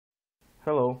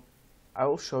Hello, I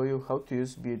will show you how to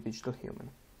use BioDigital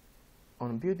Human.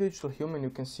 On BioDigital Human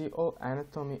you can see all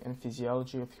anatomy and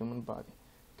physiology of human body.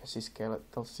 You can see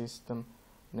skeletal system,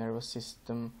 nervous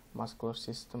system, muscular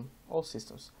system, all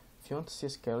systems. If you want to see a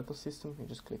skeletal system, you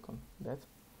just click on that.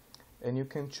 And you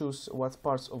can choose what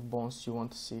parts of bones you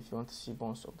want to see. If you want to see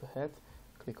bones of the head,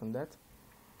 click on that.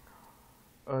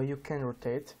 You can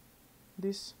rotate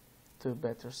this to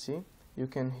better see. You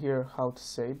can hear how to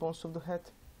say bones of the head.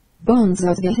 Bones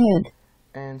of the head.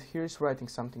 And here is writing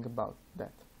something about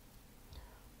that.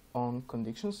 On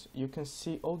conditions, you can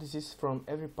see all diseases from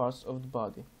every part of the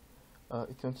body. If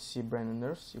you want to see brain and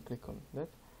nerves, you click on that.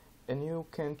 And you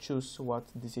can choose what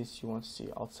disease you want to see.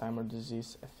 Alzheimer's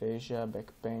disease, aphasia,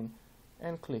 back pain,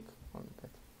 and click on that.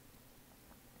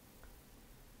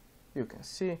 You can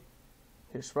see,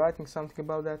 here's writing something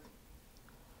about that.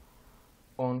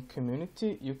 On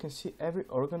community, you can see every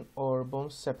organ or bone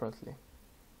separately.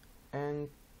 And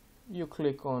you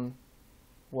click on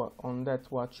what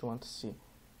you want to see.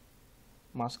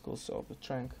 Muscles of the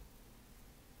trunk.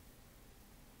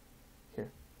 Here.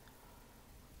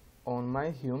 On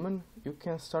My Human, you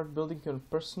can start building your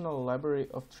personal library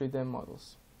of 3D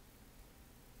models.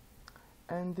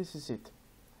 And this is it.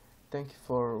 Thank you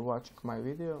for watching my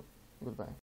video. Goodbye.